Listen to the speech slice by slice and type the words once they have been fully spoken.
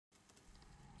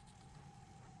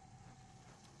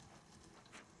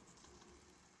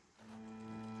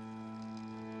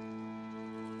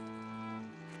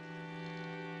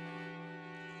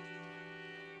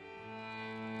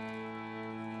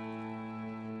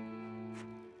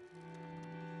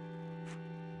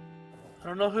I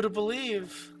don't know who to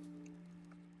believe.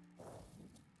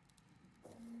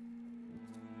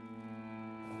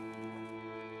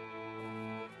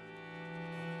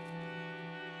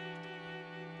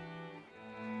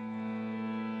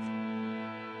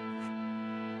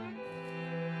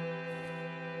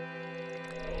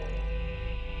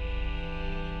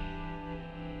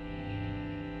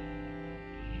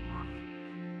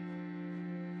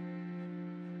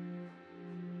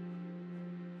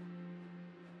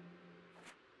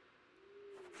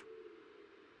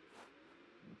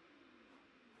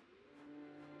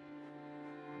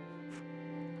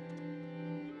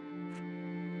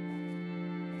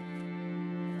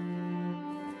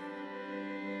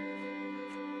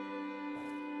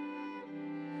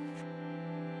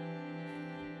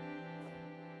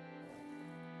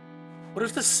 What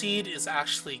if the seed is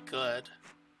actually good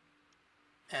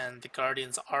and the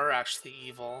Guardians are actually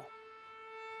evil?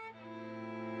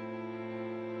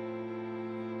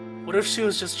 What if she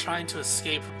was just trying to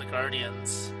escape from the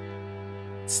Guardians?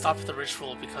 Stop the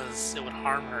ritual because it would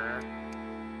harm her?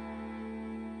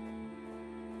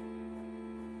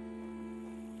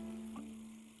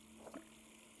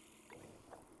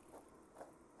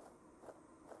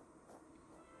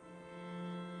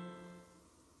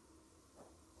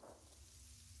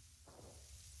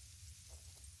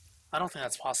 I don't think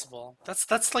that's possible.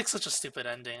 That's like such a stupid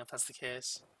ending if that's the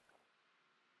case.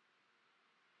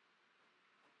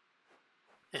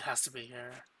 It has to be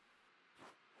here.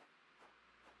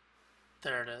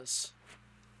 There it is.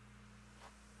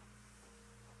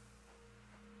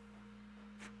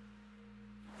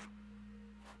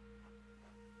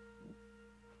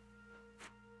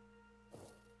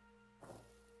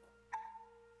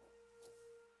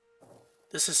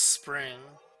 This is spring.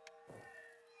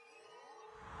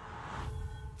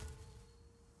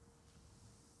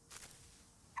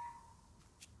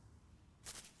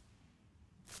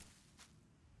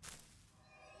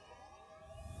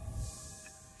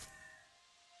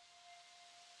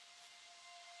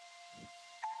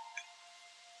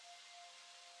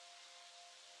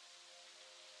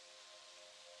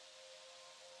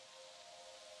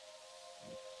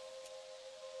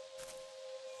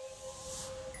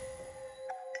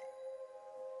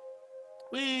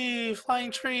 Whee! Flying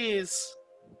trees!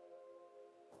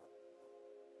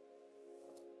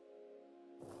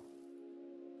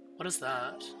 What is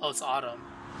that? Oh, it's autumn.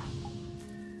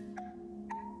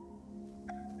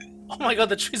 Oh my god,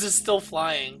 the trees are still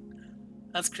flying.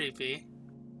 That's creepy.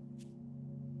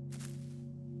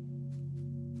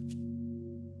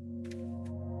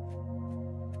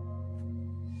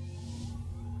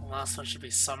 The last one should be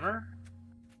summer?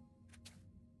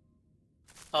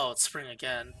 Oh, it's spring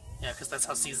again. Yeah, because that's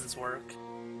how seasons work.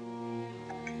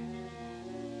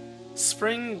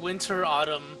 Spring, winter,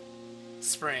 autumn,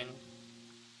 spring.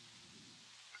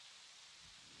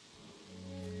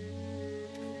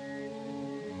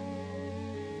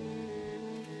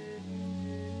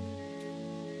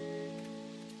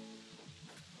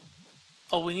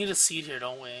 Oh, we need a seed here,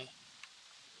 don't we?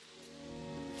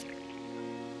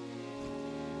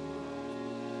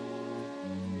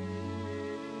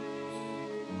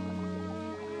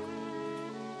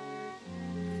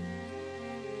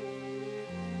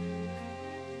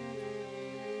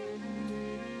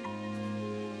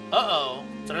 Uh-oh.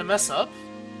 Did I mess up?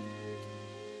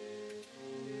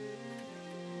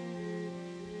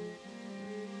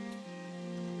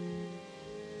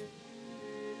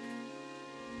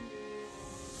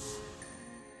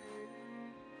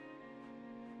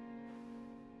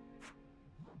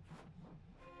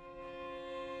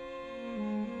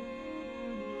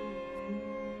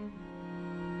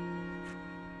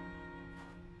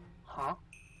 Huh?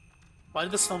 Why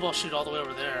did the snowball shoot all the way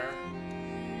over there?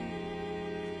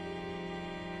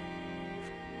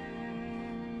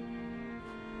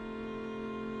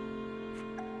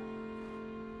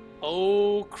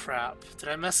 Oh crap. Did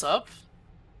I mess up?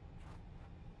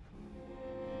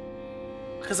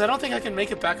 Because I don't think I can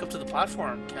make it back up to the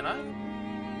platform, can I?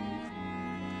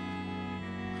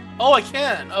 Oh, I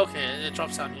can! Okay, it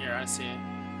drops down here, I see.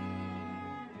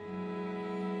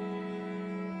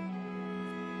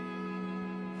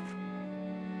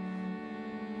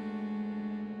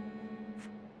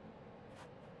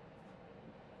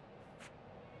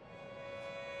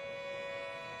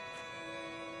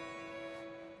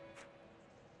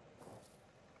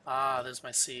 Ah, there's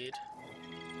my seed.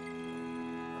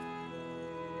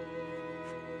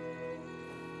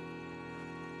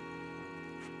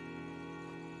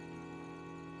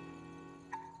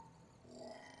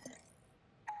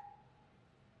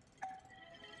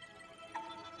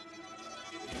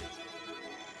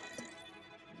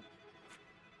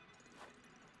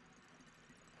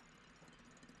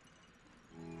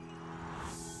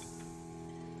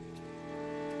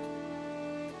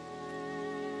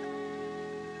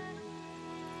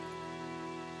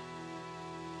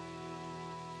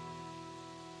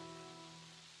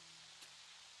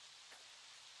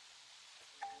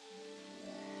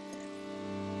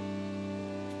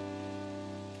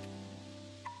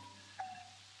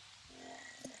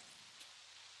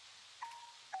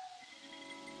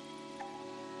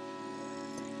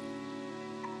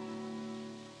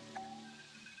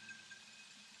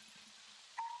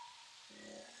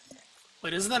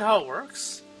 Wait, isn't that how it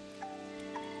works?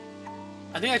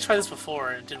 I think I tried this before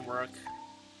and it didn't work.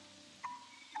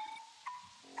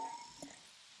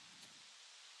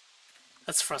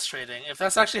 That's frustrating. If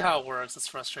that's actually how it works, it's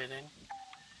frustrating.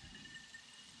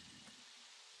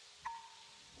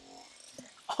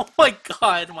 Oh my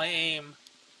god, my aim.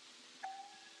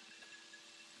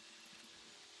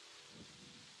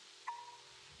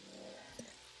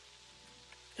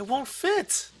 It won't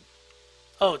fit!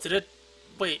 Oh, did it...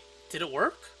 Wait, did it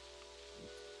work?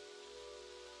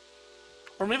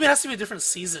 Or maybe it has to be a different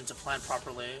season to plan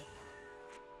properly.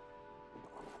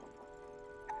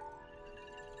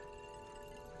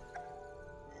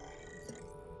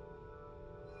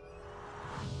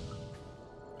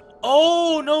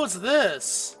 Oh, no, it's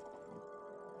this!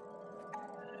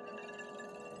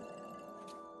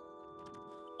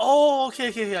 Oh,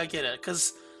 okay, I get it.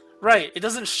 Because, right, it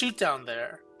doesn't shoot down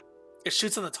there. It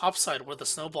shoots on the top side where the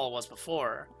snowball was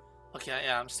before. Okay,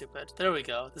 yeah, I'm stupid. There we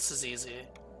go. This is easy.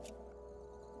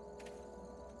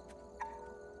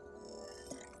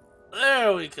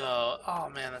 There we go. Oh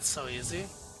man, that's so easy.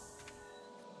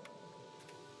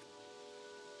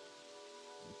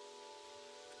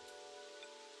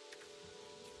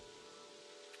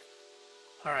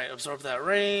 Alright, absorb that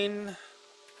rain.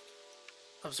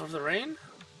 Absorb the rain?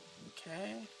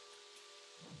 Okay.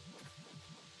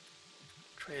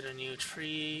 Create a new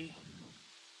tree.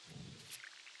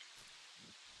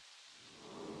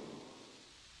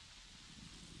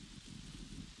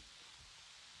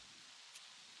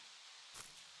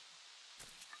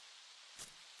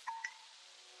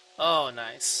 Oh,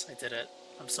 nice. I did it.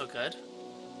 I'm so good.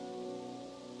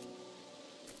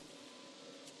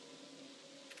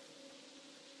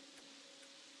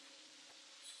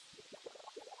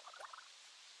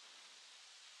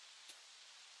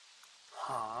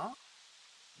 Huh?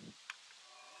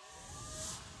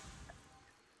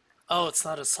 Oh, it's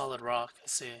not a solid rock. I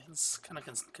see. It's kind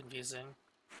of confusing.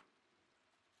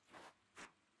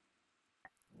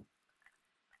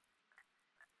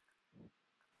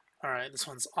 Alright, this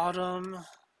one's autumn.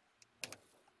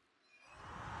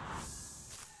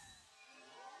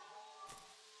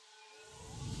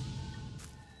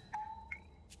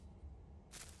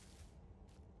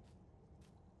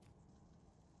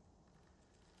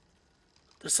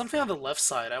 There's something on the left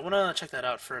side. I want to check that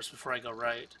out first before I go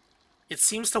right. It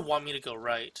seems to want me to go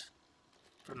right,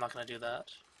 but I'm not going to do that.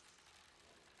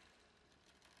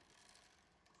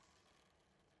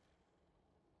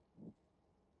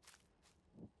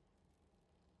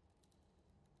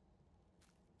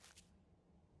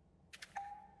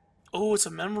 Oh, it's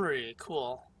a memory.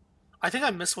 Cool. I think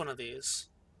I missed one of these.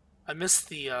 I missed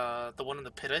the one in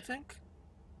the pit, I think?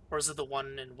 Or is it the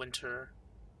one in winter?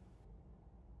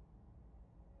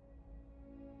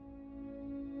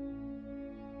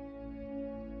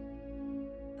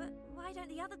 But why don't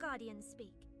the other Guardians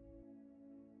speak?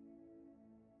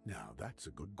 Now that's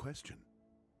a good question.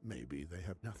 Maybe they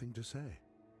have nothing to say.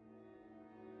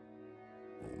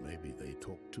 Or maybe they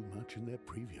talked too much in their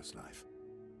previous life.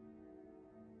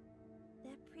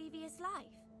 Their previous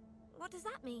life? What does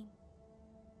that mean?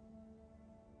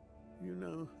 You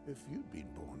know, if you'd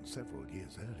been born several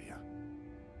years earlier,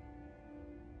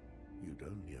 you'd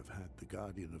only have had the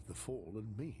Guardian of the Fall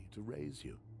and me to raise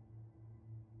you.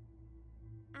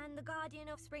 And the Guardian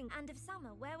of Spring and of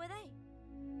Summer, where were they?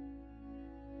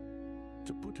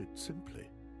 To put it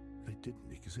simply, they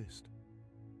didn't exist.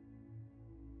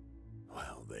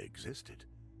 Well, they existed,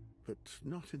 but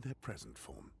not in their present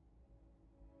form.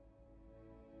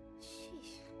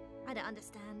 Sheesh, I don't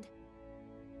understand.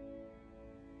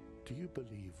 Do you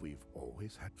believe we've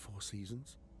always had 4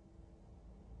 seasons?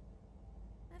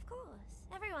 Of course,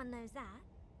 everyone knows that.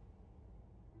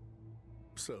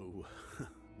 So,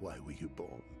 why were you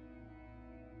born?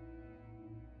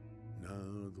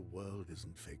 No, the world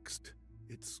isn't fixed.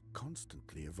 It's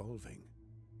constantly evolving.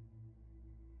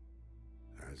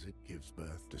 As it gives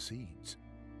birth to seeds,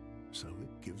 so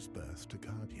it gives birth to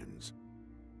guardians.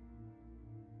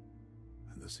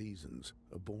 And the seasons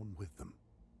are born with them.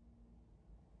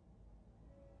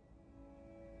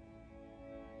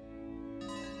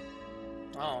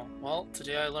 Oh, well,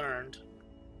 today I learned.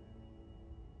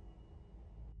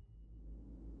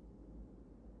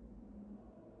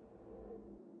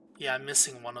 Yeah, I'm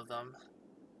missing one of them.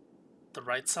 The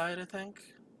right side, I think?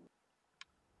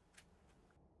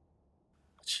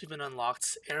 Achievement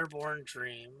unlocked. Airborne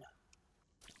Dream.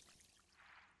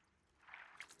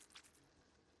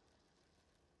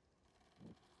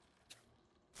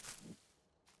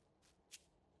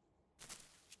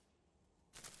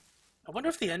 I wonder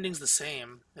if the ending's the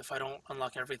same if I don't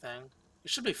unlock everything.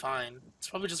 It should be fine. It's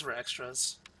probably just for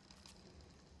extras.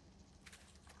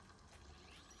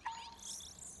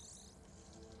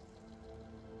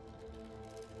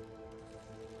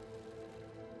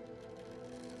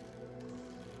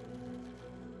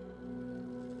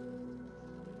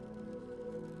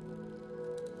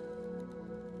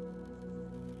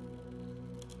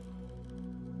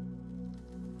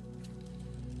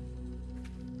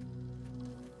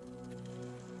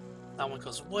 That one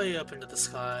goes way up into the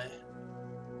sky.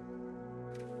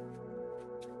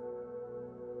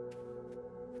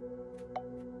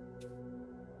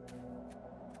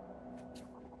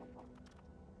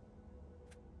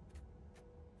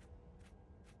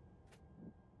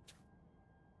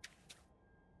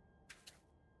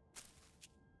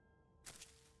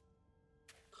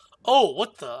 Oh,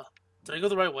 what the? Did I go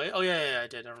the right way? Oh, yeah, I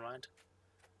did. Never mind.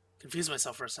 Confused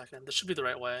myself for a second. This should be the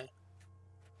right way.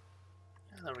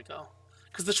 Yeah, there we go.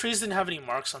 Because the trees didn't have any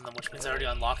marks on them, which means I already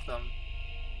unlocked them.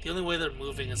 The only way they're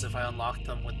moving is if I unlock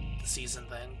them with the season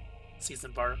thing.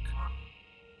 Season bark.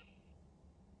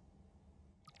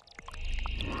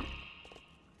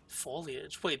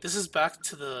 Foliage. Wait, this is back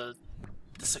to the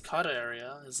cicada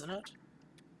area, isn't it?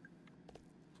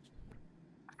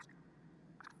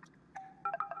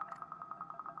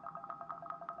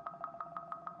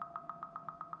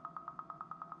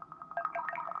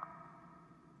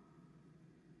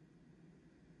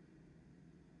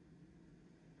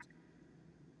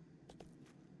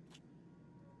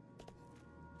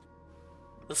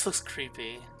 This looks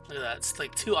creepy. Look at that. It's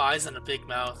like two eyes and a big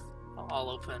mouth, all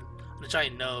open. And a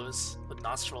giant nose with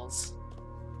nostrils.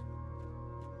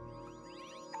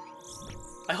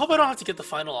 I hope I don't have to get the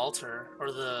final altar,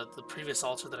 or the previous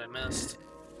altar that I missed.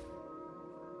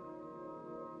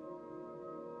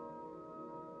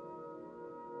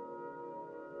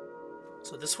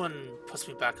 So this one puts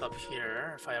me back up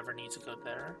here, if I ever need to go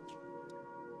there.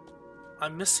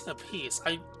 I'm missing a piece.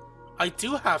 I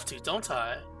do have to, don't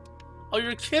I? Oh,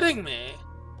 you're kidding me!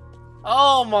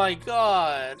 Oh my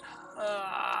god!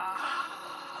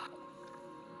 I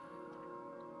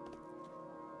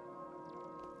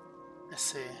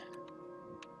see.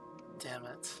 Damn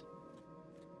it.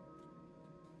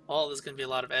 Well, there's gonna be a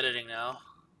lot of editing now.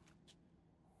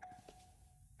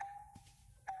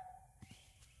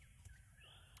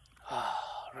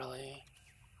 Really?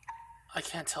 I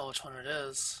can't tell which one it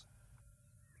is.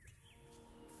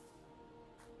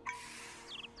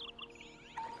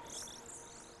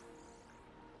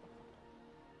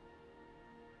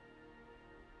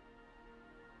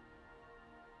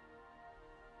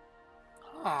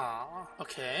 Ah,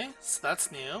 okay, so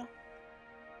that's new.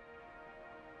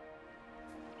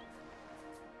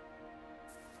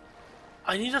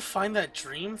 I need to find that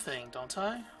dream thing, don't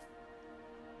I?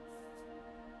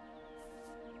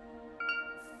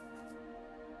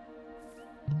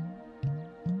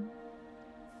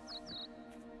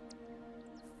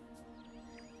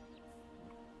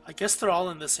 I guess they're all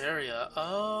in this area.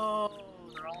 Oh,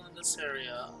 they're all in this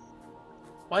area.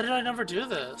 Why did I never do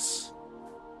this?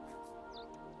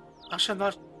 Actually, I'm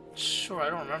not sure. I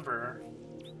don't remember.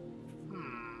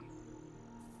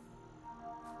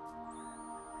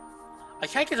 I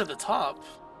can't get to the top.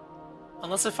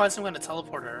 Unless I find some kind of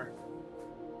teleporter.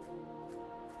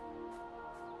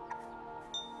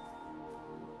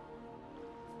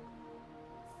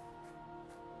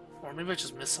 Or maybe I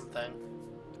just missed something.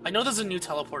 I know there's a new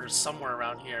teleporter somewhere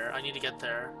around here. I need to get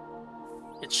there.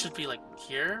 It should be, like,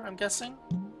 here, I'm guessing?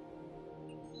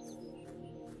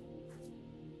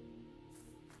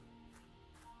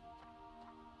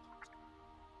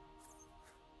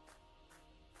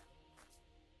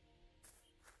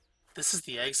 This is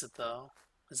the exit, though,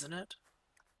 isn't it?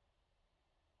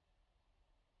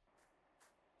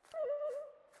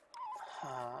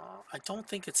 I don't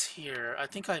think it's here. I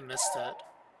think I missed it.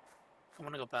 I'm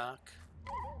gonna go back.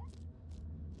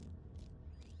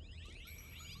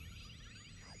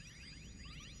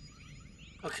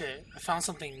 Okay, I found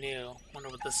something new. Wonder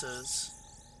what this is.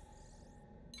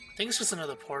 I think it's just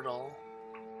another portal.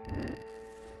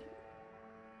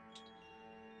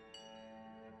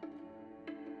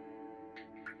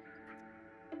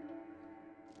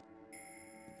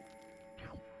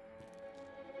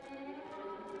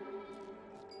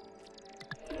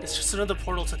 It's just another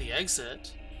portal to the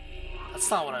exit. That's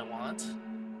not what I want.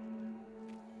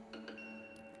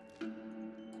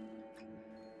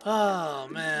 Oh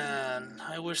man,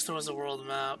 I wish there was a world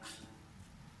map.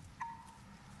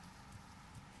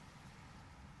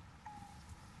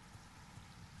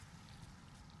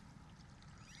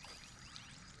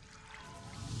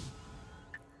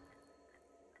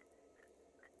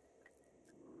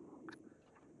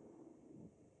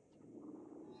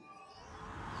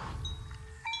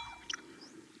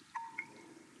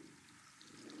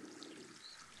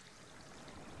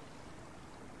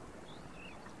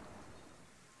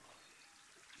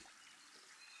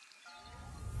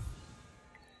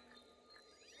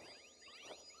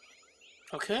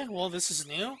 Okay, well this is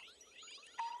new.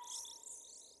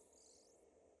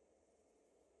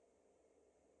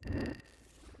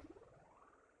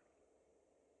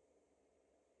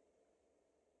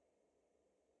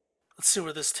 Let's see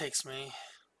where this takes me.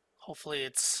 Hopefully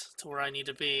it's to where I need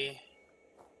to be.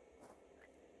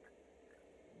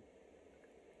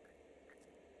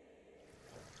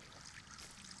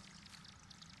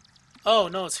 Oh,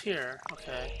 no, it's here.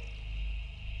 Okay.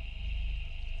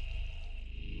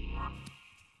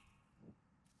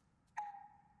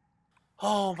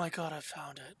 Oh my god, I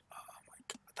found it. Oh my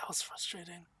god, that was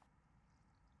frustrating.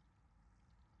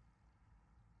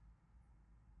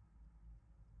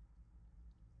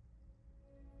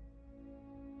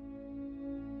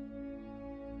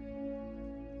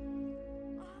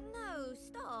 Oh no,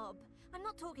 stop. I'm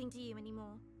not talking to you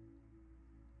anymore.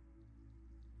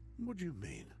 What do you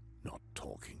mean, not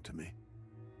talking to me?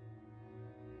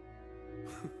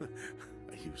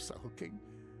 Are you sulking?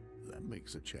 That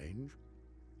makes a change.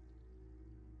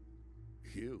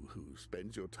 You who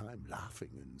spends your time laughing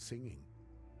and singing.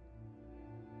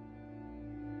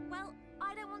 Well,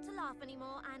 I don't want to laugh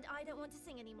anymore, and I don't want to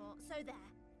sing anymore, so there.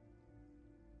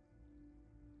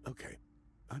 Okay,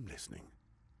 I'm listening.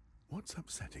 What's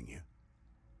upsetting you?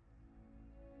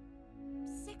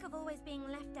 Sick of always being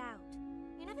left out.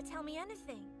 You never tell me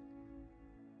anything.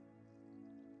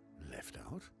 Left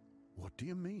out? What do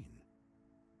you mean?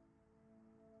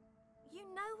 You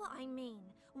know what I mean.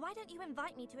 Why don't you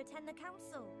invite me to attend the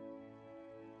council?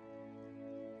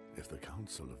 If the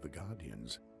Council of the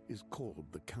Guardians is called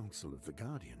the Council of the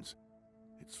Guardians,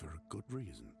 it's for a good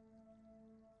reason.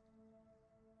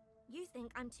 You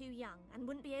think I'm too young and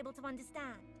wouldn't be able to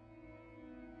understand.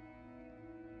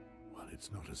 Well, it's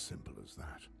not as simple as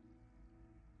that.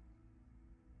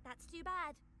 That's too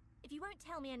bad. If you won't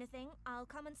tell me anything, I'll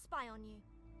come and spy on you.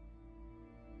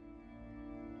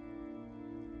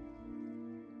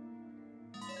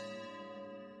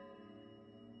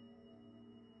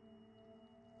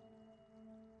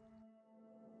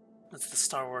 It's the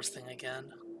Star Wars thing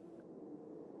again.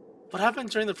 What happened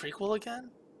during the prequel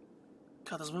again?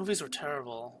 God, those movies were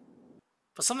terrible.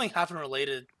 But something happened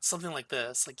related, something like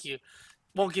this. Like, you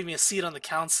won't give me a seat on the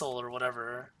council or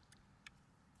whatever.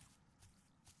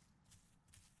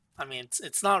 I mean,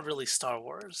 it's not really Star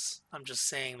Wars. I'm just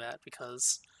saying that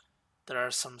because there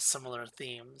are some similar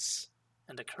themes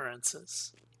and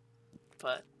occurrences.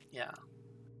 But, yeah.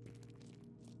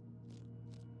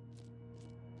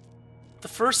 The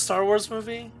first Star Wars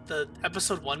movie, the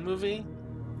Episode 1 movie,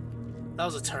 that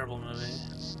was a terrible movie.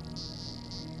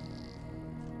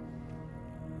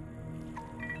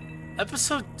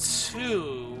 Episode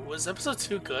 2, was Episode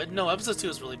 2 good? No, Episode 2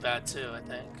 was really bad too, I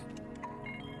think.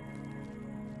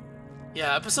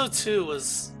 Yeah, Episode 2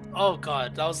 was, oh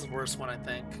god, that was the worst one, I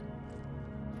think.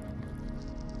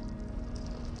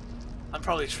 I'm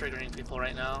probably triggering people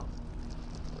right now.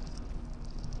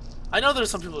 I know there's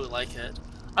some people who like it.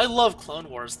 I love Clone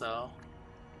Wars though.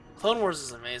 Clone Wars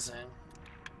is amazing.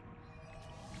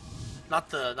 Not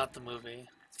the movie,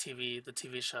 the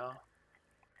TV show.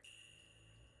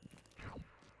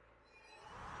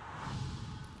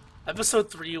 Episode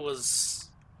 3 was,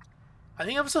 I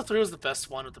think Episode 3 was the best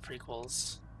one of the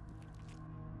prequels.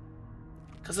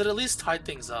 Cuz it at least tied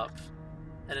things up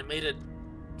and it made it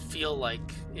feel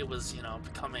like it was, you know,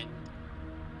 becoming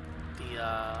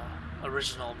the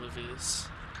original movies.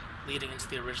 Leading into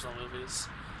the original movies.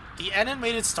 The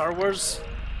animated Star Wars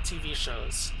TV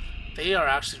shows, they are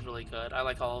actually really good. I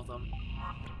like all of them.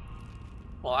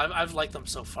 Well, I've liked them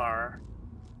so far.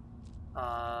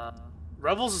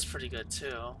 Rebels is pretty good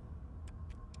too.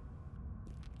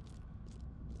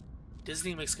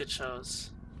 Disney makes good shows.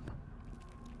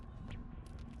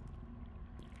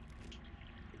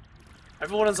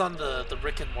 Everyone is on the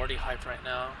Rick and Morty hype right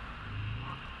now.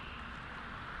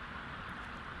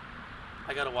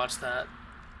 I gotta watch that.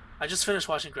 I just finished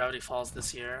watching Gravity Falls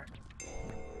this year.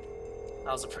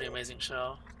 That was a pretty amazing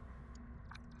show.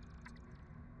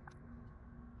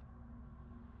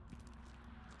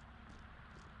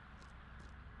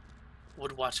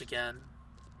 Would watch again.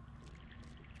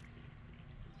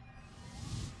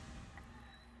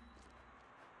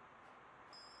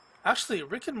 Actually,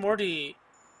 Rick and Morty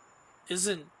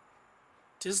isn't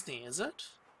Disney, is it?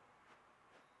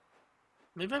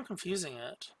 Maybe I'm confusing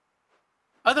it.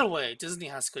 Either way, Disney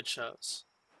has good shows.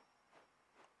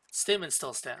 Statement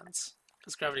still stands,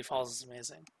 because Gravity Falls is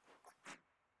amazing.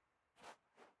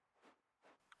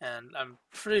 And I'm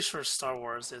pretty sure Star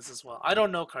Wars is as well. I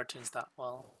don't know cartoons that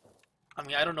well. I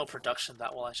mean, I don't know production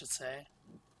that well, I should say.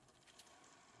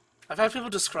 I've had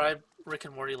people describe Rick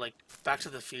and Morty like Back to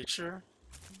the Future,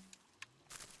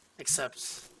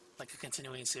 except like a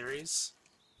continuing series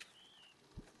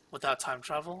without time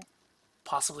travel.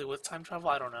 Possibly with time travel,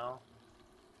 I don't know.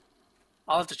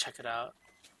 I'll have to check it out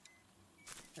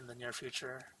in the near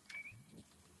future.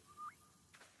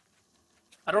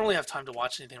 I don't really have time to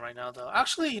watch anything right now, though.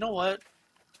 Actually, you know what?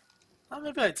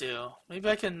 Maybe I do. Maybe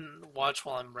I can watch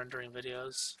while I'm rendering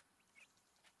videos.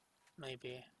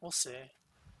 Maybe. We'll see.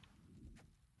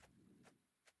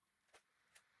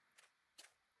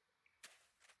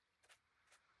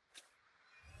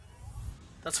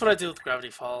 That's what I do with Gravity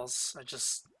Falls. I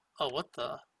just... Oh, what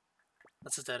the?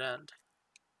 That's a dead end.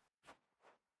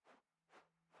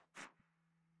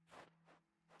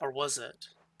 Or was it?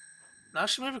 No,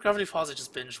 actually, maybe Gravity Falls I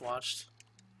just binge watched.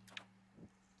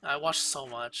 I watched so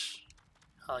much.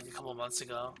 Like a couple months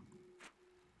ago.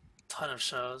 Ton of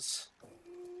shows.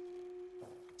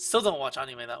 Still don't watch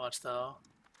anime that much, though.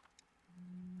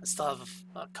 I still have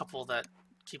a couple that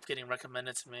keep getting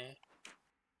recommended to me.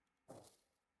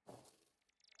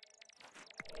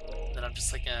 Then I'm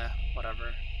just like, eh,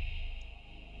 whatever.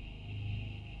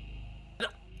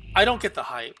 I don't get the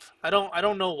hype. I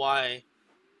don't know why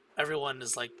everyone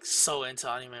is like so into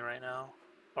anime right now,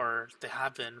 or they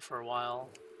have been for a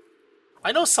while.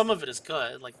 I know some of it is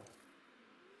good. Like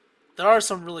there are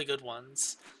some really good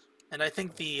ones, and I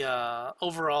think the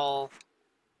overall,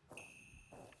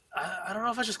 I don't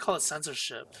know if I just call it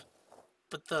censorship,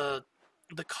 but the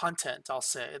content, I'll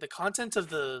say the content of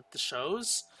the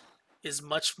shows is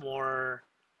much more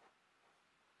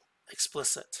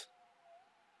explicit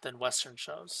than Western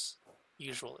shows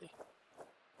usually,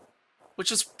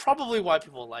 which is probably why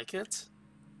people like it.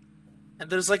 And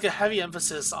there's like a heavy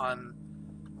emphasis on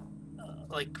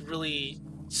like really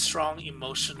strong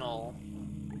emotional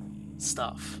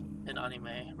stuff in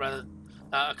anime, rather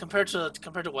compared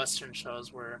to Western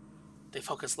shows where they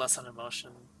focus less on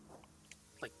emotion,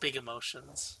 like big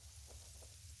emotions,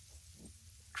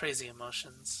 crazy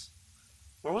emotions.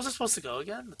 Where was it supposed to go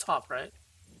again? The top, right?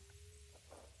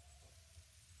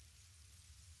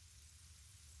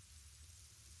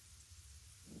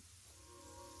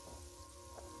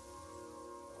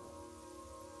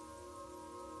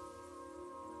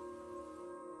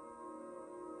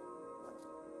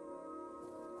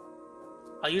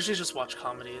 I usually just watch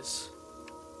comedies.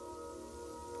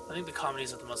 I think the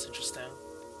comedies are the most interesting.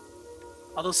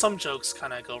 Although some jokes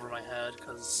kind of go over my head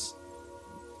because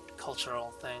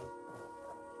cultural thing.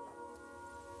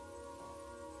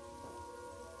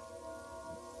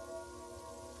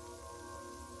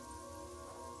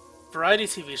 Variety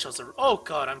TV shows are, oh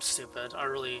god, I'm stupid,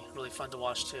 are really, really fun to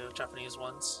watch too, Japanese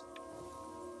ones.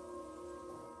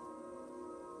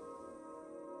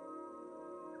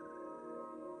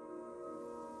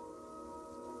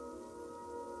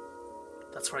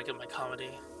 That's where I get my comedy.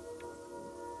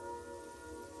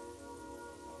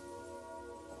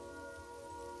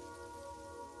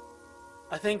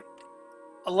 I think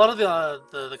a lot of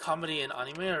the comedy in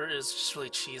anime is just really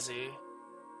cheesy.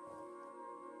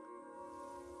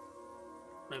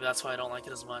 Maybe that's why I don't like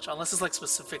it as much. Unless it's like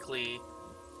specifically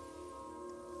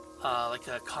like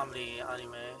a comedy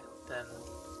anime, then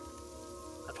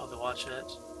I'd probably watch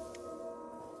it.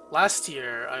 Last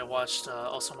year I watched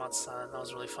Osomatsu-san. That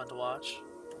was really fun to watch.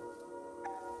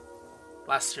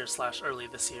 Last year / early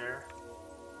this year.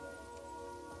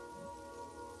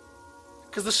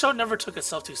 Because the show never took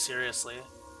itself too seriously.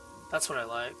 That's what I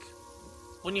like.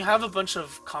 When you have a bunch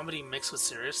of comedy mixed with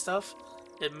serious stuff,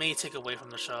 it may take away from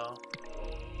the show.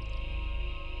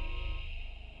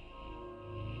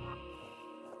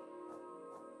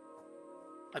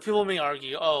 Like people may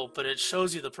argue, oh, but it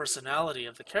shows you the personality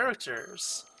of the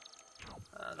characters.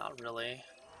 Not really.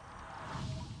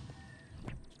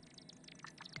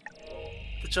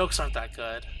 The jokes aren't that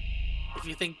good. If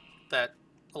you think that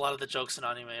a lot of the jokes in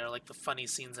anime are like the funny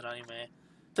scenes in anime,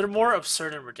 they're more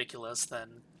absurd and ridiculous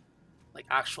than like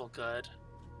actual good.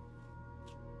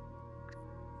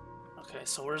 Okay,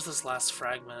 so where's this last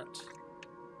fragment?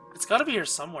 It's gotta be here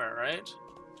somewhere, right?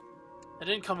 It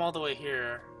didn't come all the way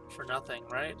here for nothing,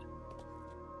 right?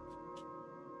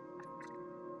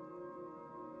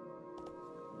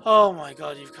 Oh my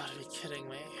god, you've gotta be kidding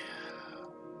me.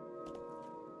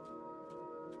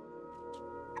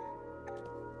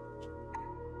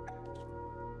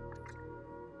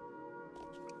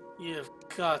 You've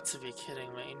got to be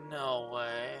kidding me. No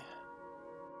way.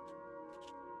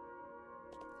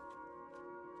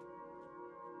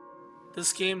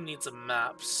 This game needs a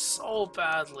map so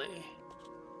badly.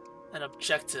 And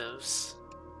objectives.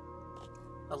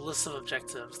 A list of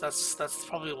objectives. That's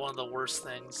probably one of the worst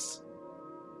things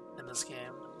in this game.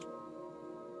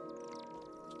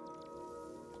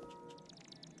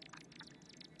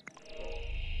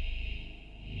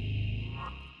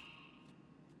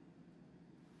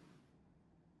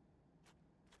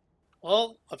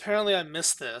 Well, apparently I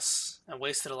missed this and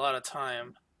wasted a lot of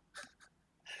time.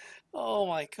 Oh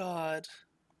my god.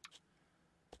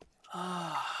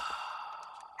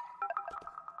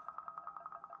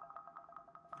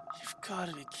 You've got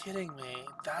to be kidding me.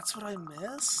 That's what I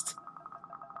missed?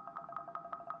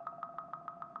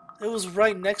 It was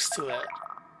right next to it.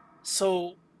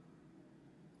 So,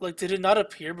 like, did it not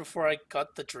appear before I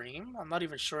got the dream? I'm not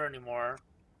even sure anymore.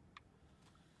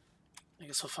 I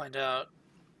guess we'll find out.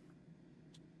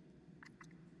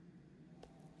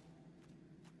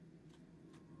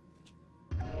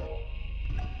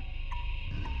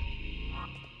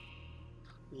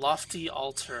 Lofty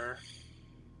Altar.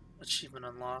 Achievement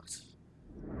unlocked.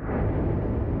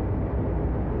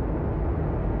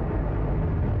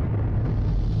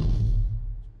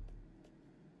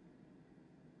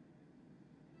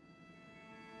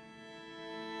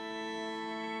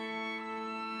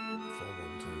 Four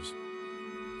altars,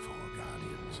 four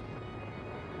guardians.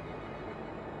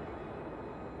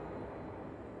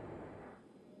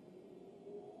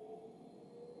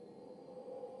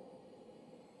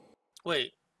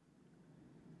 Wait.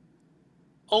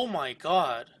 Oh my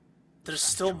god. There's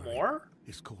still more?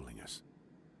 Is calling us.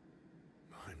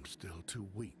 I'm still too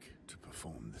weak to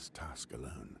perform this task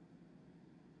alone.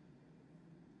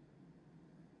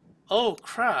 Oh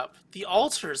crap. The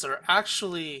altars are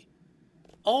actually...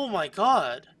 Oh my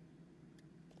god.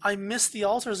 I missed the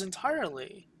altars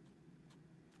entirely.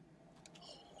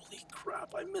 Holy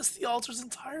crap, I missed the altars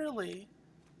entirely.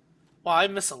 Wow, I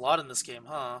miss a lot in this game,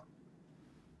 huh?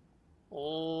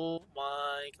 Oh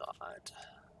my god.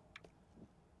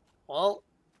 Well,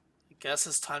 I guess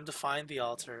it's time to find the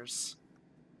altars.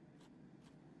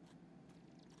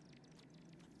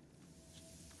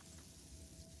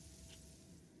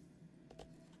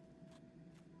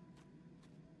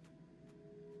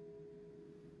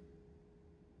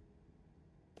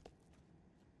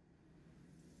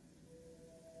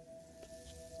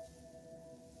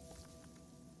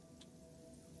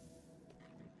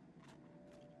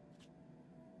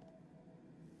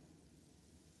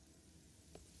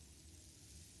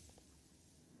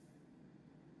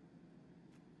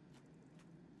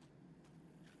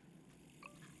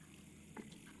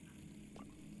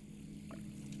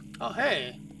 Oh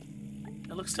hey,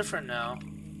 it looks different now.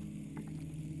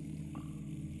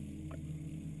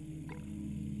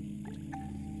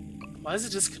 Why is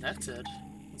it disconnected?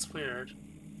 That's weird.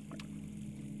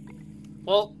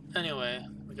 Well, anyway,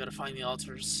 we gotta find the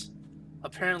altars.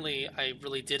 Apparently, I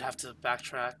really did have to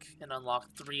backtrack and unlock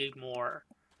 3 more.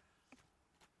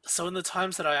 So in the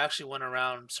times that I actually went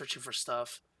around searching for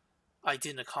stuff, I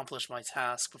didn't accomplish my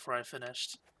task before I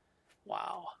finished.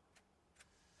 Wow.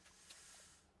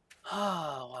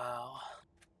 Ah, wow.